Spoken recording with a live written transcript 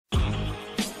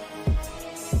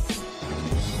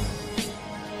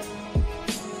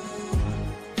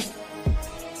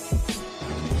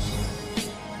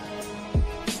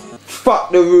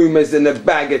Fuck the rumours and the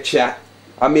bag of chat.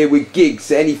 I'm here with GIGG,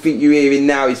 so anything you're hearing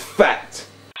now is fact.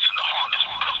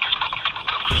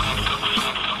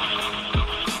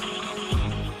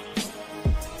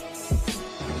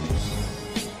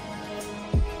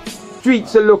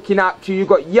 Streets are looking up to you, you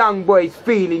got young boys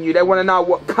feeling you, they want to know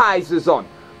what Kyze's on.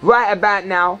 Right about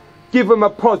now, give them a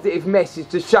positive message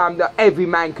to show them that every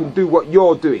man can do what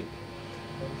you're doing.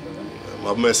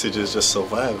 My message is just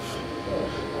survive.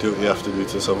 Do what you have to do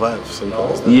to survive. Simple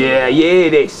as that. Yeah, you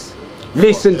hear this.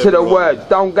 Listen to the words.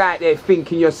 Don't go out there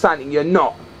thinking you're something you're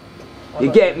not.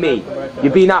 You get me?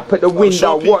 You've been up at the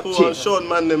window watching. I'm sure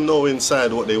man them know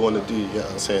inside what they want to do, you get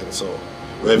what I'm saying? So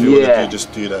whatever you want to do,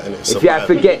 just do that, innit? If you have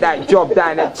to get that job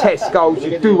down at Tesco's,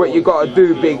 you do what you got to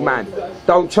do, big man.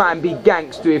 Don't try and be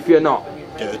gangster if you're not.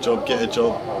 Get a job, get a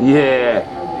job.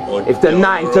 Yeah. Or if the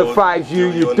 9 to 5's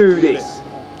you do this.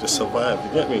 Just survive,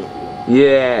 you get me?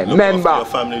 Yeah, look remember, after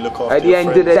your family, look after at the end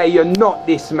of the day, you're not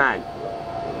this man.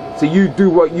 So you do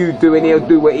what you do and he'll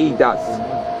do what he does.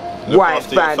 White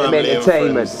Phantom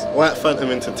Entertainment. White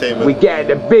Phantom Entertainment. We get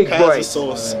the big boys.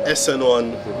 Sauce,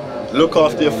 SN1. Look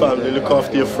after your family, look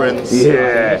after your friends.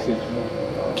 Yeah.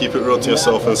 Keep it real to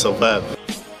yourself and survive.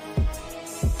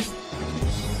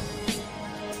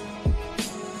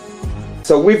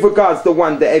 So with regards to the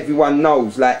one that everyone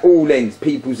knows, like all ends,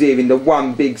 people's hearing the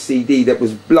one big CD that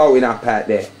was blowing up out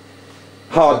there.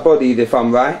 Hard Bodied, if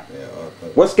I'm right. Yeah,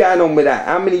 what's going on with that?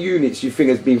 How many units do you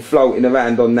think has been floating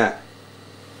around on that?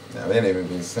 Nah, they ain't even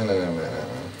been sending them like that,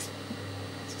 man.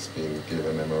 Just been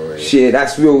giving them away. Shit,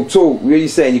 that's real talk. What are you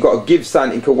saying? You got to give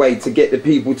something away to get the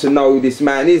people to know who this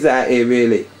man is out here,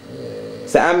 really. Yeah.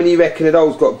 So how many reckon of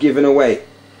those got given away?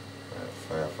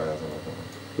 5,000.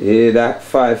 Yeah, that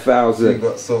 5,000. They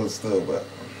got sold still, but...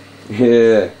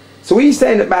 Yeah. So what are you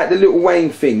saying about the Lil Wayne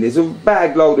thing? There's a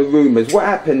bag load of rumours. What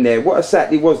happened there? What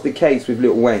exactly was the case with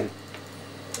Lil Wayne?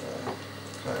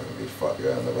 Can't be fucked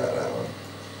around about that one.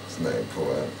 It's not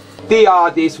important. The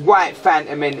artist, White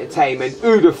Phantom Entertainment,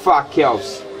 who the fuck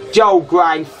else? Joe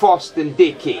Grind, Foss and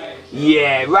Dickee.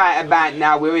 Yeah, right about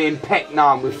now we're in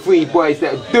Peckham with 3 boys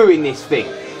that are doing this thing.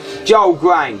 Joe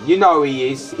Grind, you know who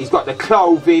he is. He's got the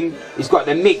clothing, he's got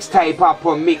the mixtape up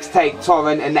on Mixtape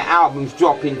Torrent, and the album's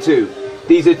dropping too.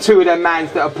 These are 2 of the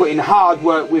mans that are putting hard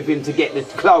work with him to get the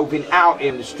clothing out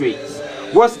in the streets.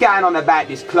 What's going on about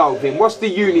this clothing? What's the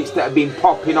units that have been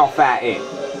popping off out here?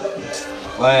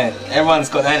 Well, everyone's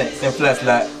got that, innit? Simple as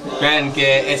like brand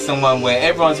gear, SN1 wear.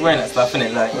 Everyone's wearing that stuff,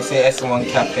 innit? Like you see SN1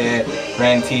 cap here,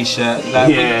 brand t-shirt.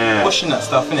 Like yeah. Pushing that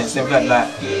stuff, innit? Simple as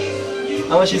like.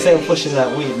 How much you saying pushing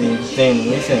that weight, man? What are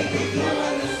you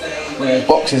saying?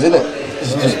 Boxes, innit?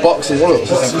 It's just boxes, innit?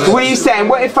 So what are you saying?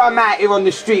 What if I'm out here on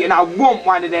the street and I want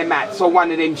one of them hats or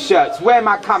one of them shirts? Where am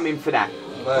I coming for that?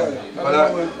 Like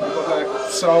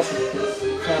south,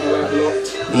 kind of like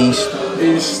locked.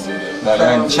 East.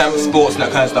 Like Champ Sports and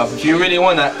that kind of stuff. If you really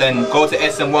want that, then go to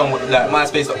SN1 with like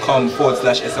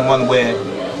myspace.com/SN1 where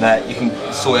like you can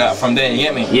sort it out from there, you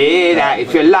get me? Yeah, that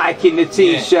if you're liking the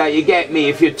t-shirt, you get me.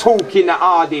 If you're talking the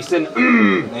artist and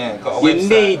yeah, got a you website,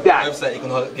 need that. Website you can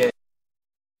get.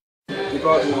 You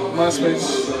got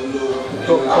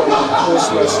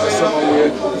myspace.com/SN1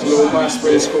 weird. It's a little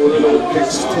MySpace called a little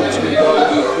pics. Talk to me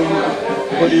about it.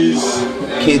 Hoodies.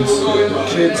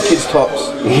 Kids tops.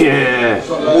 Yeah.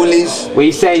 Woolies. What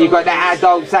you saying? You got the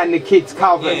adults and the kids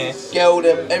covered. Yeah. Girl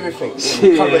them, everything.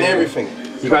 Yeah. Covering everything.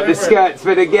 You got the skirts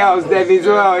for the girls them as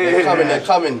well. Yeah. They're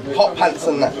coming. Hot pants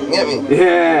and that. You get me?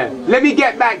 Yeah. Let me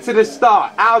get back to the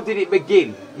start. How did it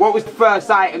begin? What was the first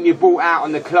item you bought out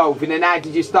on the clothing and how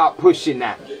did you start pushing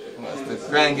that? It's the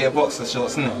brand gear boxer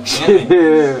shorts, isn't it?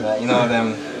 Yeah. Like, you know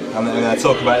them. I'm not going to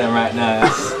talk about them right now.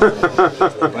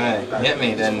 Right, you get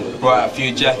me? Then brought out a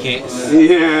few jackets.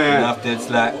 Yeah. And after it's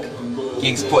like,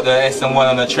 GIGG's put the SN1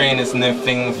 on the trainers and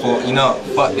everything. Thought, you know,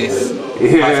 fuck this.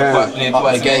 Yeah. Up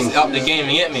the game,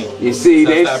 you get me? You see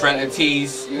so this? Start brand of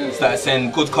tees, start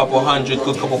sending good couple hundred,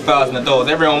 good couple thousand of those.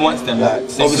 Everyone wants them. Like,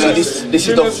 obviously, this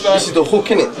is the hook,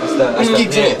 innit? That's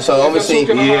GIGG's, innit? So obviously,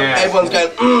 everyone's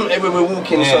going everywhere we're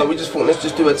walking. So we just thought, let's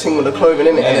just do a thing with the clothing,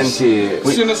 innit? Yeah. And then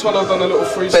As soon as I've done a little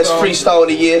freestyle. best freestyle of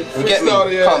the year. You get me?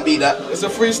 Can't beat that. It's a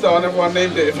freestyle and everyone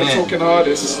named it. If you're talking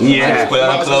hardest. Yeah. Put it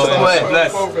on clothing.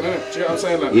 what I'm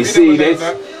saying? Like, you see this?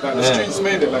 Like the streets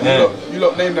made it. Like you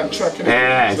lot named that track.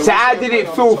 Yeah. So how did it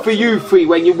feel for you three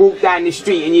when you walk down the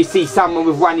street and you see someone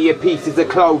with one of your pieces of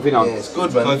clothing on? Yeah, it's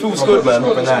good, man. It feels good, man.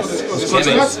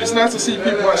 It's nice to see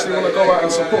people actually want to go out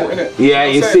and support, innit? Yeah,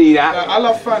 you see that? Like, I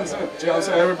love fans, innit? Do you know what I'm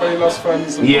saying? Everybody loves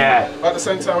fans. Yeah. But at the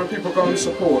same time, when people go and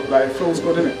support, like, it feels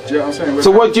good, innit? Do you know what I'm saying?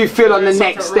 So what do you feel on the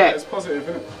next step? It's positive,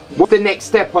 innit? What's the next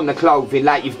step on the clothing?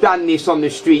 Like, you've done this on the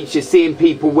streets, you're seeing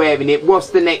people wearing it. What's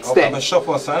the next step? A shop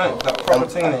or something, that proper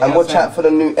thing. And watch out for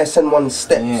the new SN1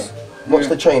 steps. Watch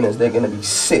the trainers, they're gonna be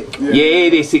sick.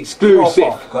 Yeah, this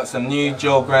exclusive. Got some new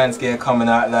Joe Grand's gear coming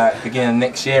out like beginning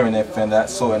next year and everything.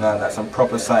 That's sorting out like some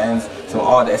proper sightings, some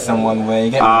art SN1 wear.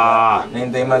 You get me?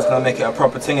 Then they man's gonna make it a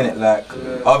proper thing in it. Like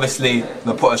obviously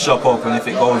they'll put a shop open if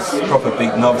it goes proper big,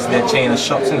 and obviously they're chain of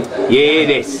shops in it. Yeah,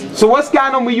 this. So what's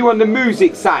going on with you on the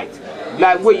music side?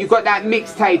 Like what, you got that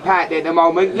mixtape out there at the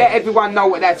moment. Let everyone know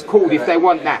what that's called if they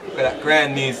want that. Got that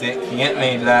grand music, you get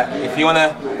me? Like if you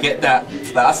wanna get that,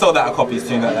 like I sold out of copies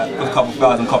too, like that, a couple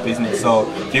thousand copies in it. So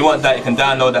if you want that, you can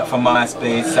download that from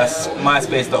MySpace. That's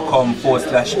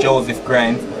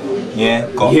myspace.com/JosephGrind. Yeah,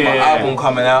 got my album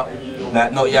coming out.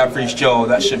 Like Not Your Average Joe,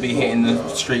 that should be hitting the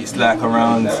streets like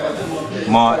around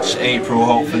March, April,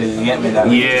 hopefully. You get me? Like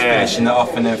just finishing it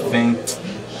off and everything.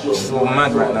 It's all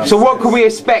mad right now. So what can we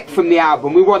expect from the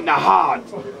album? We want the hard.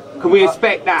 Can we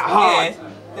expect that hard?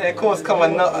 Yeah, of course, come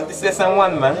on, this is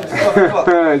SN1, man.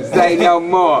 Say no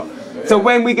more. So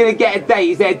when we gonna get a date?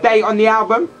 Is there a date on the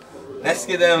album? Let's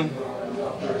get them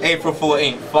April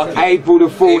 14th. Fuck it. April the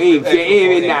 14th. You're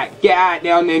hearing 14th. that? Get out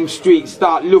there on them streets,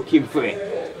 start looking for it.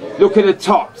 Look at the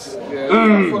tops.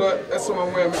 Yeah, for the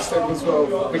SN1 wear mixtape as well.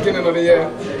 Beginning of the year.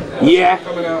 Yeah.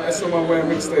 Coming out, SN1 wear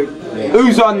mixtape. Yeah.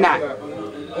 Who's on that?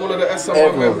 All of the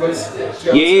SN1 members.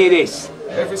 You hear this?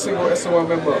 Every single SN1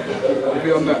 member will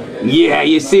be on that. Yeah,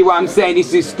 you see what I'm saying? This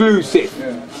is exclusive.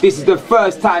 Yeah. This is the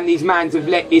first time these mans have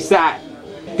let this out.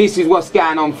 This is what's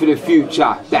going on for the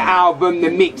future. The album, the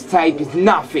mixtape is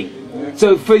nothing.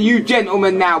 So for you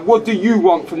gentlemen now, what do you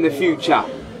want from the future?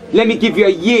 Let me give you a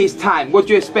year's time. What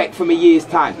do you expect from a year's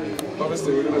time?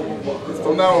 Obviously,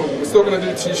 from now on, we're still going to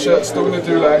do t-shirts, still going to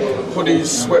do like hoodies,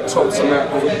 sweat tops and that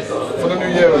for the new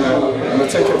year and that. And we'll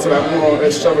take it to like more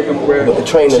extravagant wear. Got the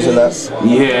trainers and that.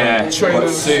 Yeah.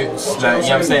 Trainers. Suits, like, you know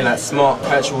what I'm saying, like smart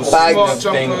casual Bags,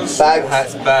 things, bags,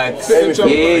 hats, bags, everything.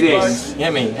 Yeah, it is. You know what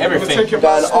I mean? Everything.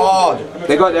 Going hard.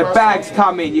 They got the bags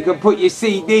coming. You can put your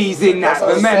CDs in that,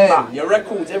 remember? Your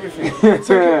records, everything.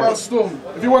 Take it by storm.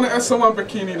 If you want an SN1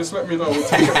 bikini, just let me know. We'll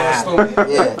take it by storm.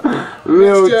 Yeah.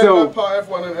 Real Next year, talk. part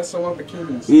F1 and SN1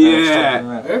 bikinis.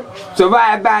 Yeah. So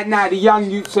right about now, the young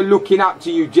youths are looking up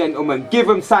to you, gentlemen. Give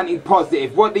them something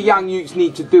positive. What the young youths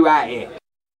need to do out here.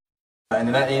 And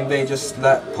then at the end of the day, just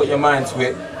like put your mind to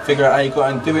it, figure out how you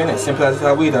got and do it. Simple as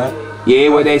how we done it. Yeah,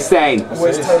 what they're saying.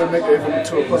 Always turn the negative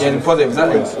into a positive. Yeah, the positive,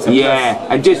 exactly. Yeah,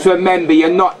 and just remember, you're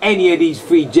not any of these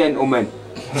three gentlemen.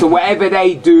 So whatever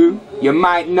they do, you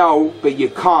might know, but you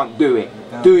can't do it.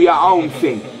 Do your own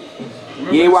thing.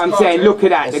 You hear what I'm saying? Look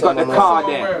at that, they got the card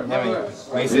there.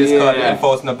 When you see this card, the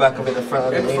info's on the back of it, the front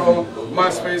of it. Info,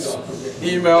 MySpace,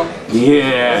 email.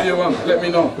 Yeah. You want, let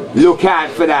me know. Look out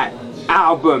for that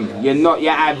album, You're Not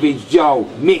Your Average Joe,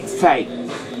 mixtape.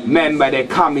 Remember, they're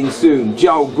coming soon.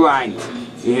 Joe Grind.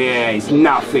 Yeah, it's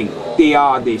nothing. The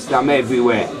artist, I'm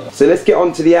everywhere. So let's get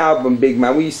on to the album, big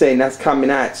man. What are you saying? That's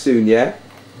coming out soon, yeah?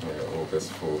 Yeah,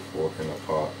 August 4th, Walk in the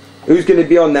Park. Who's going to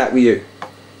be on that with you?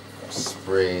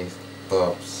 Spray,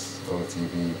 Thups,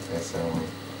 OTV, SN1.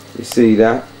 You see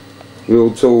that?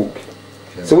 Real talk.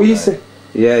 So what you say?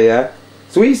 Yeah.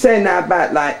 So what you saying now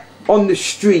about like on the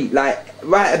street, like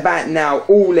right about now,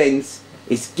 all ends,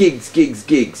 it's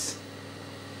gigs.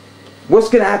 What's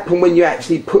gonna happen when you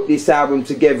actually put this album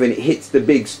together and it hits the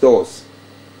big stores?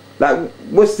 Like,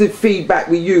 what's the feedback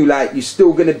with you? Like, you're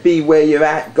still gonna be where you're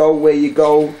at, go where you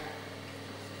go? Yeah,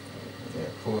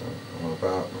 cool. I'm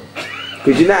about, man.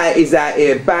 Because you know it is out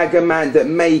here, bag of man that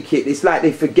make it, it's like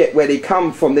they forget where they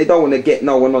come from. They don't want to get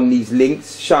no one on these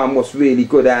links, show them what's really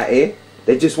good out here.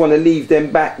 They just want to leave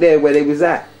them back there where they was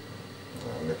at.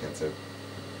 I'm looking to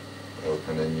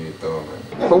open a new door, man.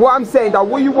 But what I'm saying though,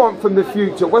 what do you want from the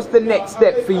future? What's the next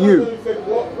step for you?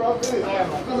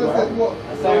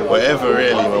 Whatever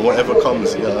really, man, whatever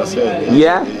comes, you know what I'm saying?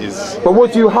 Yeah? It is. But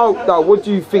what do you hope though? What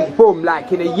do you think, boom,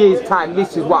 like in a year's time,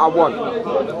 this is what I want?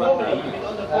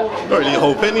 Don't really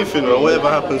hope anything, or whatever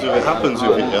happens with it, happens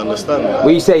with it, you understand?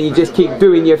 What you saying, you just keep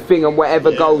doing your thing and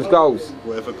whatever goes, goes?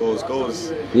 Whatever goes,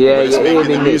 goes. Yeah, you're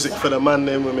making the music this. for the man,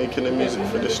 then we're making the music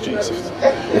for the streets. If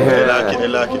they like it, they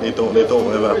like it, they don't,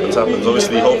 whatever happens, happens.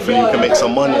 Obviously, hopefully you can make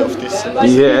some money off this.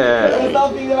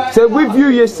 Yeah. So with you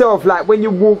yourself, like when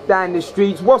you walk down the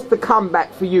streets, what's the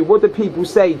comeback for you? What do people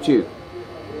say to you?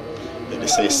 They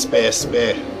say spare,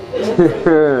 spare.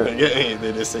 You get me?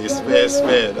 They just say spare,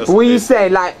 spare. That's what you say,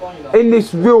 like in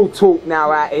this real talk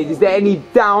now out here, is there any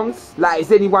downs? Like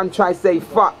is anyone trying to say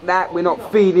fuck that, we're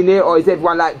not feeling it, or is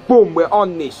everyone like boom, we're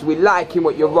on this, we're liking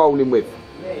what you're rolling with?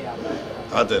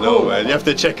 I don't know, man. You have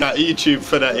to check out YouTube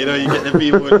for that, you know, you get the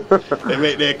people, they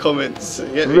make their comments.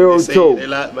 You get me? Real they say talk. They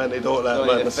like man, they don't like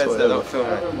man, that's whatever.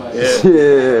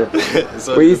 Yeah.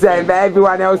 So what you saying, but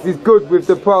everyone else is good with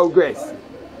the progress?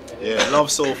 Yeah, love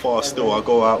so far still. I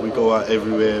go out, we go out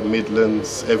everywhere,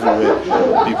 Midlands, everywhere.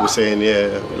 People saying,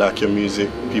 yeah, we like your music.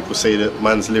 People say that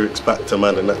man's lyrics back to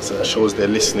man, and that shows they're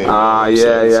listening. Ah,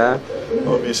 yeah, yeah.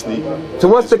 So, obviously. So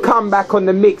what's the comeback on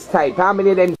the mixtape? How many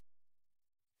of them?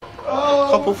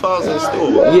 Couple thousand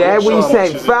still. Yeah, what you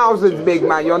saying? Thousands, big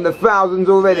man. You're on the thousands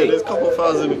already. Yeah, there's a couple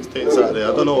thousand mixtapes out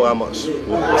there. I don't know how much,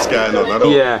 what's going on. I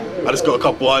don't. Yeah. I just got a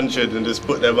couple hundred and just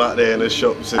put them out there in the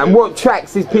shops. And what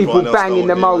tracks is people banging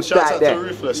the most out there? Shout out to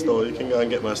Ruthless though. You can go and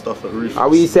get my stuff at Ruthless. Oh,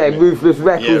 what you saying? Ruthless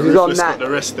Records is on that. Got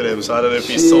the rest of them, so I don't know if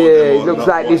he sold them or it looks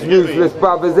like there's Ruthless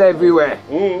brothers everywhere.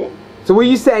 So what are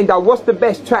you saying, though? What's the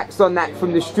best tracks on that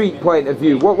from the street point of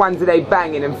view? What ones are they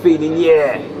banging and feeling?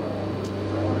 Yeah.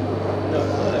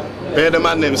 Bear the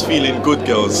man them's feeling good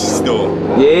girls still.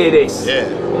 Yeah, it is. Yeah.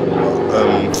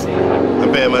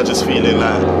 And Bear man just feeling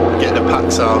like get the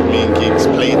packs out, me and Gigs,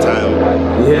 playtime.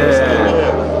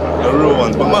 Yeah. The real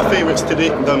ones. But my favourites today,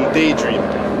 Daydream.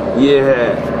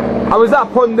 Yeah. I was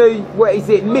up on the, what is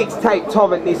it, mixtape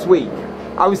torrent this week.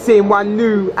 I was seeing one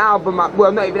new album up,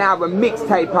 well not even album,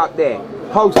 mixtape up there,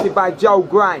 hosted by Joe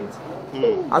Grind.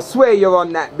 I swear you're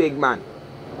on that, big man.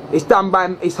 It's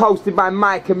hosted by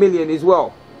Mike a Million as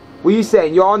well. What are you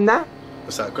saying? You're on that?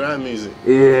 What's that, grind music?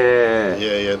 Yeah.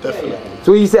 Yeah, definitely.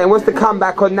 So what are you saying? What's the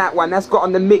comeback on that one? That's got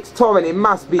on the mixed torrent. It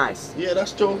must be nice. Yeah,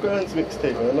 that's Joe Grind's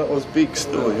mixtape, man. That was big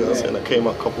still, you know what I'm saying? That came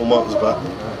out a couple months back. I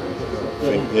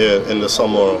think, yeah, in the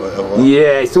summer or whatever.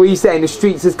 Yeah, so what are you saying? The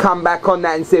streets has come back on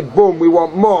that and said, boom, we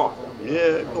want more.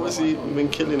 Yeah, obviously we've been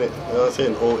killing it. You know what I'm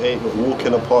saying? 08, Walk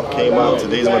in the Park came out,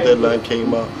 Today's My Deadline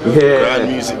came out, Grand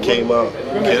Music came out,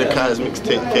 Kyze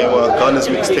mixtape came out, Gunner's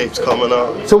mixtape's coming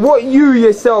out. So what you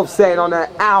yourself saying on an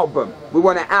album? We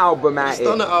want an album out here.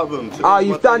 I've done an album. Oh,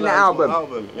 you've done the album. You know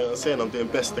what I'm saying? I'm doing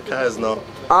Best of Kyze now.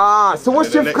 Ah, so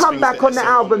what's your comeback on the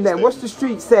album then? What's the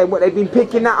street saying? What, they've been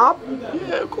picking that up?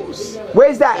 Yeah, of course.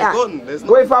 Where's that at?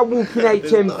 What if I walk in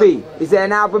HMV? Is there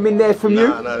an album in there from you?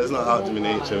 Nah, there's not album in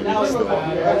HMV still.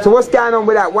 So what's going on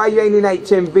with that? Why you ain't in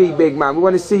HMV, big man? We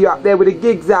want to see you up there with a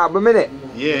GIGG album, innit?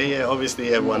 Yeah,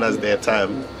 obviously everyone has their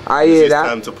time. I hear that. It's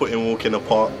time to put in Walk in the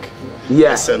Park.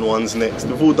 Yeah. SN1's next.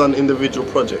 We've all done individual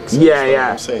projects. Yeah. What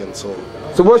I'm saying, so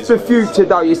what's the future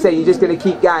though? You're saying you're just going to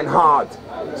keep going hard?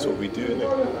 That's what we do,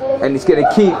 innit? And it's going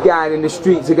to keep going and the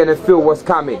streets are going to feel what's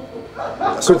coming.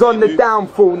 Because on the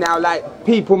downfall now, like,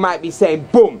 people might be saying,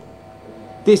 boom,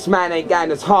 this man ain't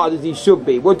going as hard as he should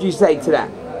be. What do you say to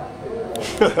that?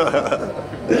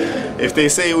 If they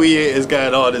say we ain't as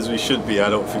going hard as we should be, I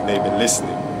don't think they've been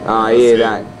listening. I hear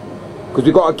that. Because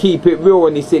we've got to keep it real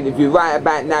in this interview. Right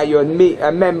about now, you're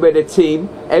a member of the team.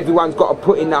 Everyone's got to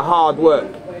put in the hard work.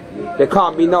 There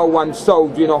can't be no one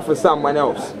soldiering off of someone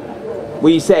else. What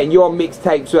are you saying? Your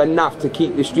mixtapes are enough to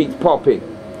keep the streets popping.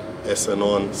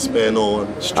 SN1, Spare No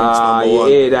One, Streets number you one.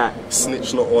 Hear that?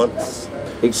 Snitch Not Once.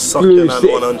 Exclusive.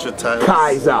 100 times.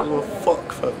 Kyze. Oh,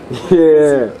 fuck, fam.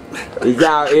 Yeah. He's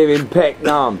out here in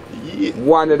Peckham. Yeah.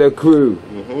 One of the crew.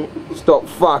 Stop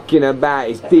fucking about.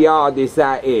 It's the artists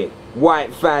out here.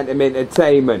 White Phantom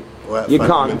Entertainment. You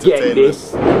can't get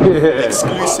this.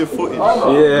 Exclusive footage.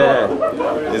 Yeah.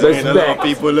 There's ain't a lot of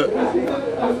people look.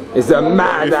 It's a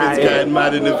mad out here. It's going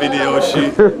mad in the video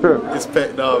shoot. It's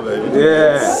Peckham, man.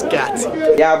 Yeah.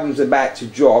 Scatty. The album's about to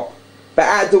drop. But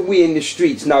how do we in the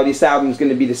streets know this album's going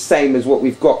to be the same as what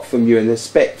we've got from you and the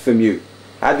spec from you?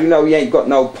 How do you know you ain't got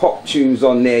no pop tunes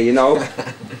on there, you know?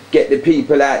 Get the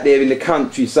people out there in the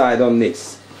countryside on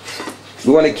this.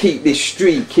 We want to keep this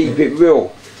street, keep it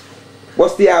real.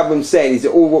 What's the album saying? Is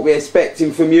it all what we're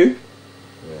expecting from you?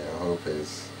 Yeah, I hope it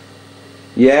is.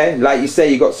 Yeah, like you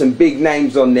say, you got some big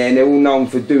names on there and they're all known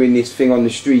for doing this thing on the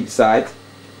street side.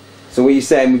 So what are you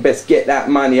saying? We best get that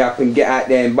money up and get out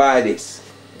there and buy this.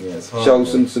 Yeah, it's hard. Show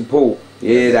some support. You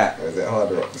hear that? Is it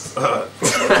hard rocks?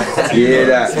 You hear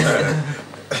that?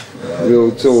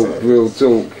 Real talk, real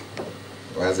talk.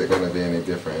 Why is it going to be any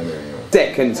different anyway?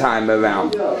 Second time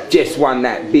around, just won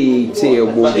that BET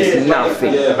award, it's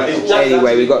nothing.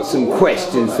 Anyway, we got some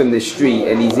questions from the street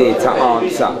and he's here to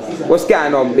answer. What's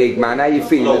going on, big man? How you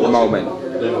feeling at the moment?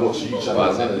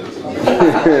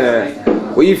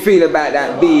 What you feel about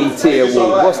that BET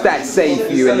award? What's that say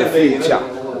for you in the future?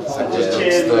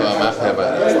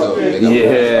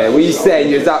 Yeah, what you saying?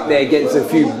 You was up there against a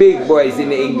few big boys in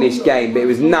the English game, but it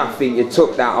was nothing, you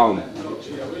took that home.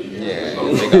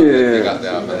 What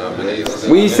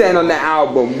are you saying on that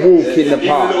album, Walk in the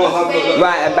Park?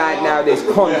 Right about now there's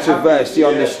controversy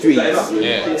on the streets.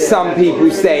 Some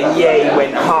people saying, yeah, he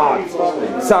went hard.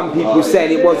 Some people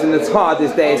saying it wasn't as hard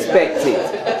as they expected.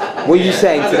 What are you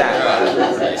saying to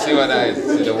that? You see what that is?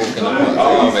 See the Walk in the Park,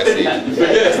 obviously.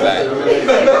 It's like,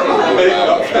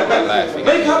 life.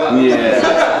 Yeah.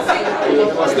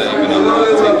 It's not even a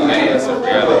marketing thing, it's a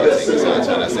reality thing, so I'm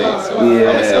trying to say. So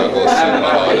obviously I'll go super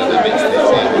hard at the mixtape.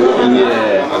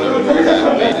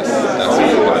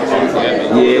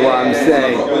 Yeah, what I'm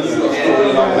saying.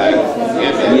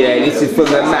 Yeah, this is from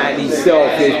the man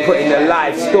himself who's putting the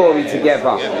life story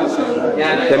together.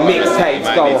 The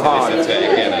mixtapes go hard.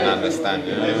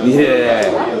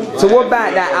 Yeah. So what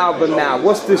about that album now?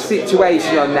 What's the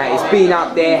situation on that? It's been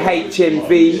up there,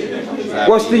 HMV.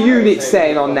 What's the unit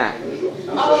saying on that?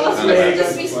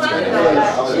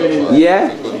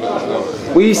 Yeah?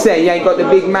 What are you saying? You ain't got the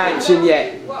big mansion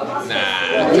yet?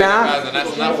 Nah?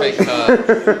 That's nothing,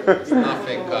 it's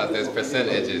nothing, cause there's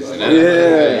percentages, you know?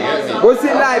 Yeah. What's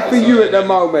it like for you at the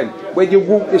moment when you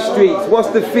walk the streets? What's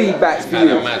the feedback for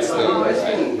you? Mad still.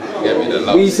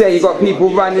 What you say? You got people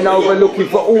running over looking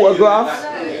for autographs?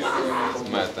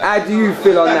 How do you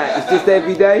feel on that? It's just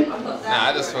every day? Nah,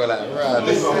 I just feel like, bro, I'm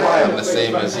the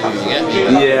same as you get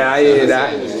me? Yeah, I hear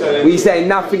that. We say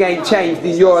nothing ain't changed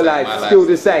in your life, still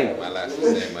the same. My life's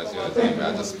the same as yours,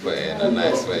 I just put it in a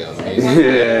nice way on music.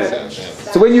 Yeah.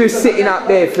 So when you were sitting up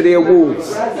there for the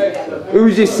awards, who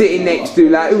was you sitting next to?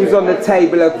 Like, who was on the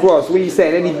table across? What are you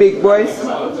saying, any big boys?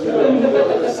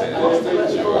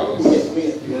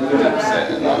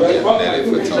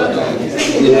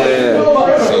 Yeah.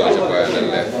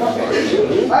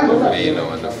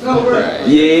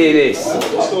 Yeah, it is.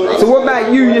 So what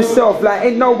about you yourself? Like,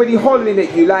 ain't nobody hollering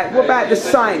at you? Like, what about the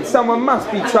sign? Someone must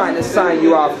be trying to sign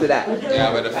you after that.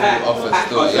 Yeah, but a few offers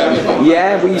still,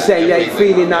 yeah, what you saying? You ain't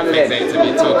feeling none of them? To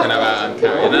be talking about and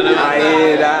carrying none of that. I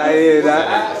hear that, I hear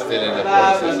that. Still in the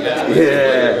process,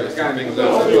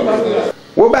 yeah.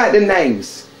 What about the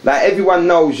names? Like, everyone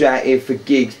knows you out here for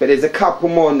gigs, but there's a couple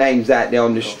more names out there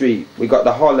on the street. We got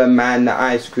the Holland Man, the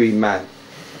Ice Cream Man.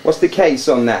 What's the case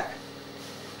on that?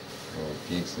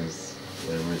 Gigs is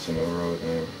the original road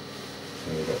name.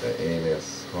 And you got the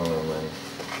alias Holland Man.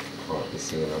 Can't be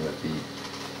seen on the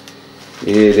beat.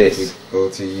 You hear this? Go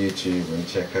to YouTube and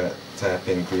check out, type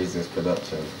in Kyze's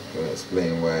production. Gonna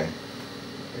explain why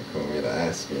they call me the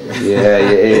Ice Cream. Yeah,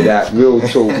 you hear that? Real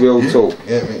talk, real talk.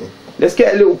 Get me? Let's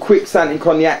get a little quick something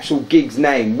on the actual gig's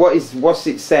name. What's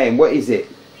it saying? What is it?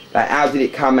 Like, how did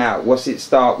it come out? What's it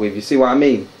start with? You see what I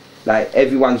mean? Like,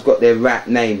 everyone's got their rap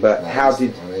name, but how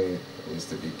did... It used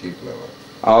to be GIGG.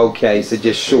 Okay, so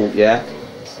just short, yeah?